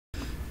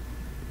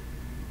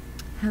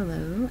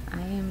Hello,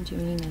 I am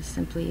doing a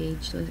simply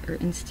ageless or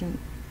instant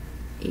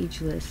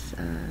ageless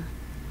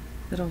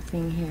little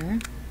thing here.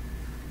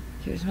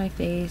 Here's my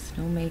face,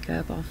 no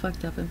makeup, all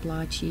fucked up and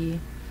blotchy,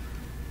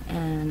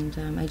 and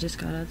I just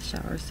got out of the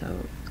shower,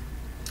 so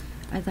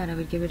I thought I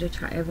would give it a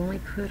try. I've only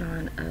put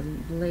on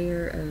a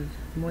layer of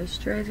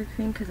moisturizer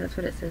cream because that's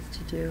what it says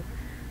to do,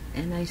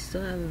 and I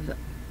still have,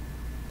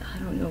 I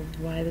don't know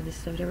why, but this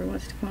stuff never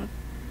wants to come off,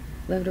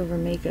 leftover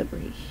makeup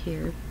right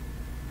here,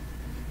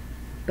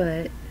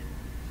 but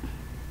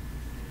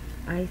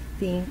I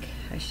think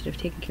I should have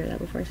taken care of that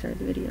before I started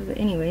the video. But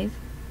anyways,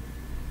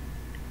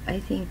 I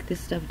think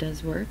this stuff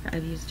does work.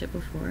 I've used it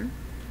before,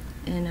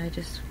 and I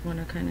just want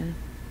to kind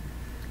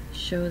of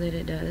show that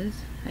it does.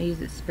 I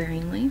use it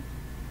sparingly,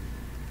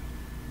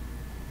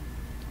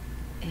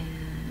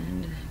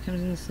 and it comes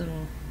in this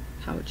little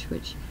pouch,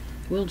 which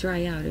will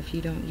dry out if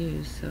you don't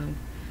use. So,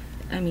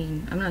 I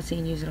mean, I'm not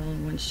saying use it all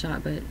in one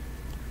shot, but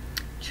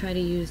try to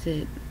use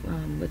it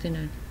within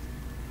a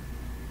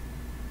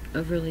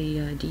really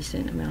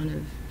decent amount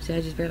of, see, I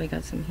just barely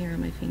got some here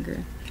on my finger,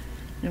 and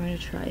I'm going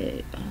to try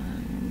it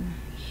on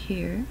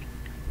here,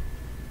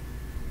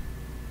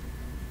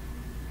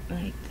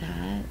 like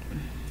that.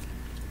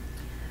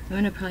 I'm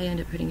going to probably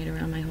end up putting it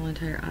around my whole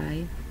entire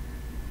eye,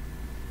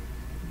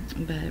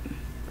 but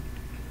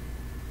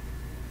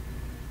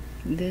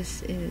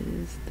this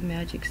is the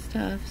magic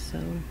stuff,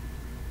 so,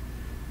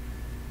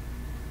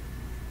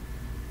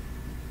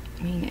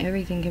 I mean,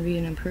 everything can be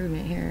an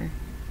improvement here.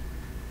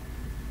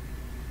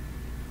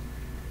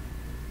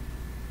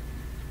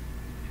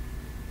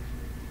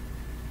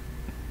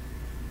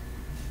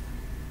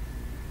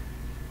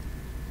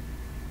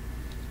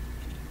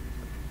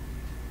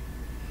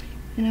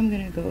 And I'm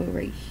going to go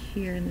right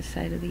here in the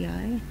side of the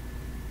eye.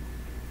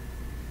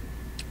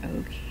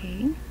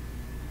 Okay.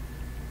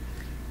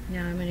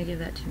 Now I'm going to give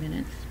that 2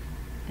 minutes.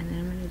 And then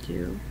I'm going to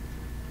do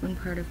one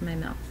part of my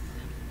mouth.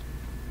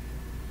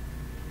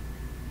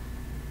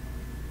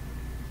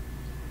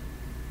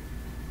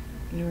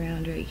 And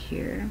around right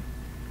here.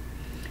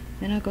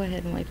 Then I'll go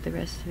ahead and wipe the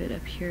rest of it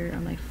up here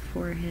on my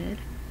forehead.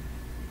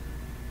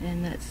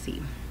 And let's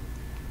see.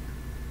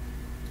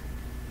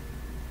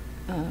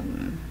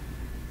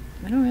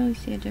 I don't really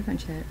see a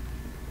difference yet.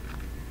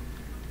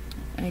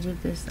 I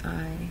did this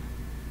eye,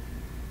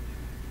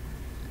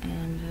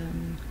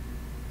 and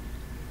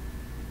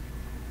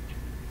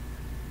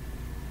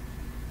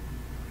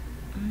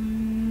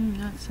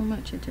not so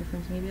much a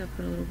difference. Maybe I'll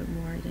put a little bit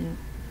more.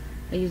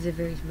 I use it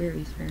very,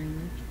 very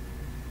sparingly.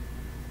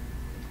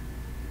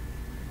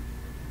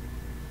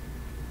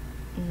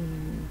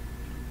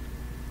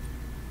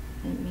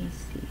 Let me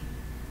see.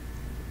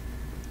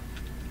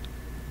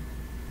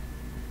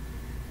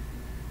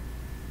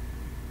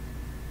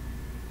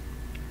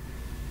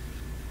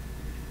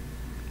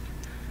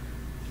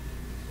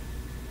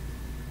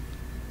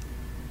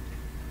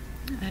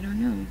 I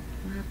don't know.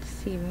 We'll have to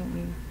see, won't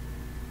we?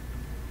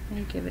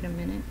 I'll give it a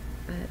minute,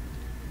 but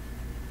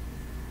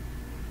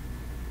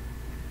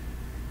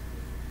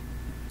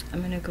I'm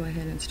going to go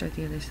ahead and start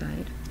the other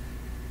side.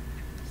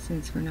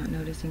 Since we're not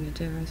noticing a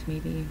difference,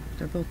 maybe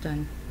they're both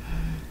done.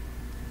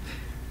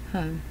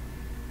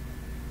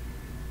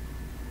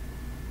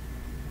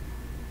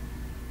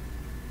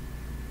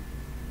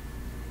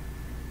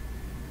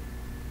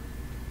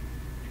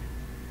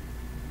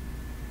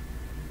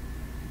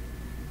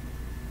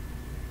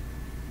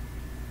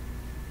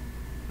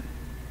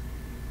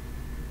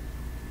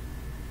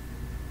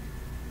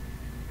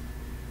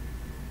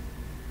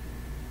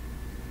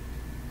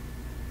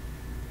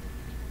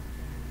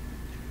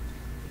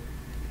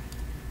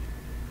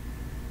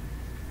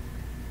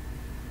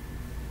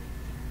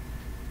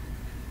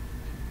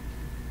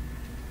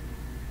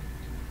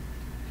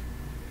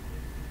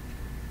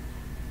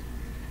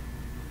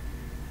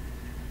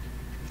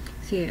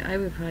 See, I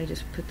would probably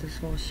just put this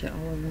whole shit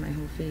all over my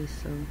whole face,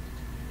 so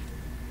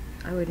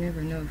I would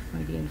never know if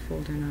I'm being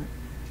fooled or not.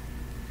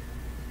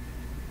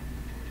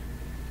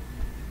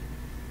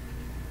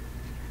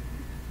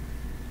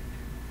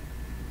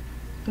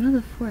 Well,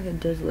 the forehead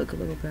does look a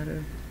little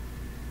better,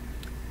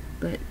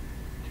 but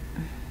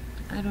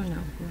I don't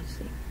know. We'll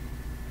see.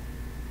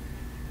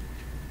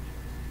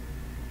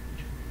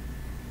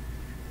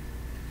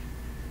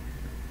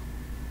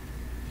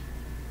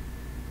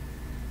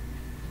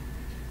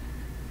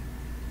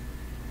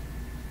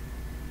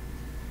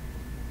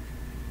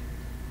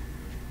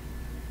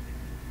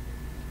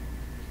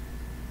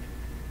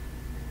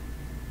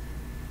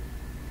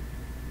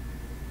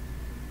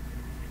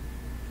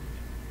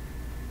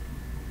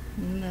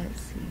 Let's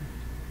see.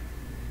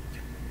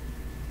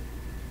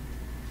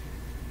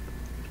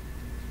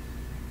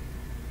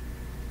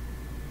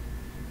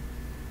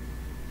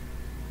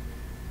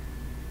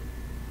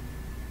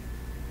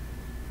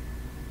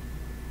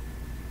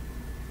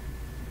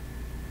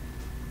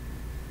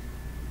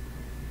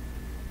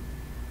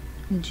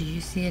 Do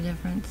you see a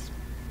difference?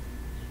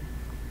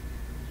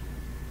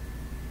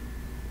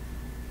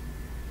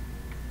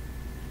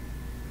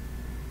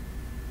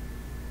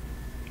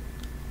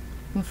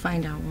 We'll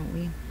find out, won't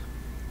we?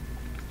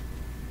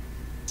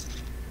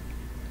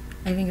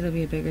 I think it'll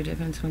be a bigger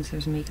difference once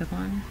there's makeup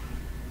on.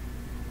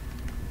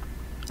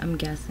 I'm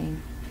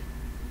guessing.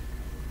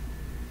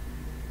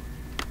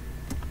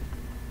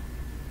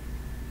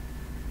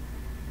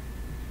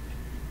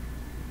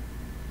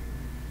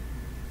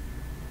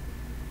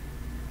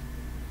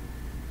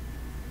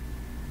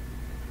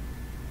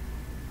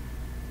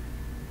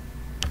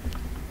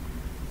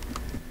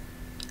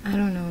 I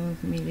don't know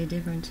if it made a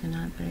difference or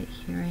not, but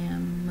here I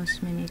am, most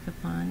of my makeup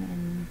on,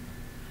 and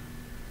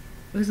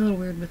it was a little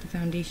weird with the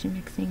foundation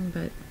mixing,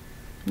 but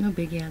no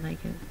biggie, I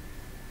like it.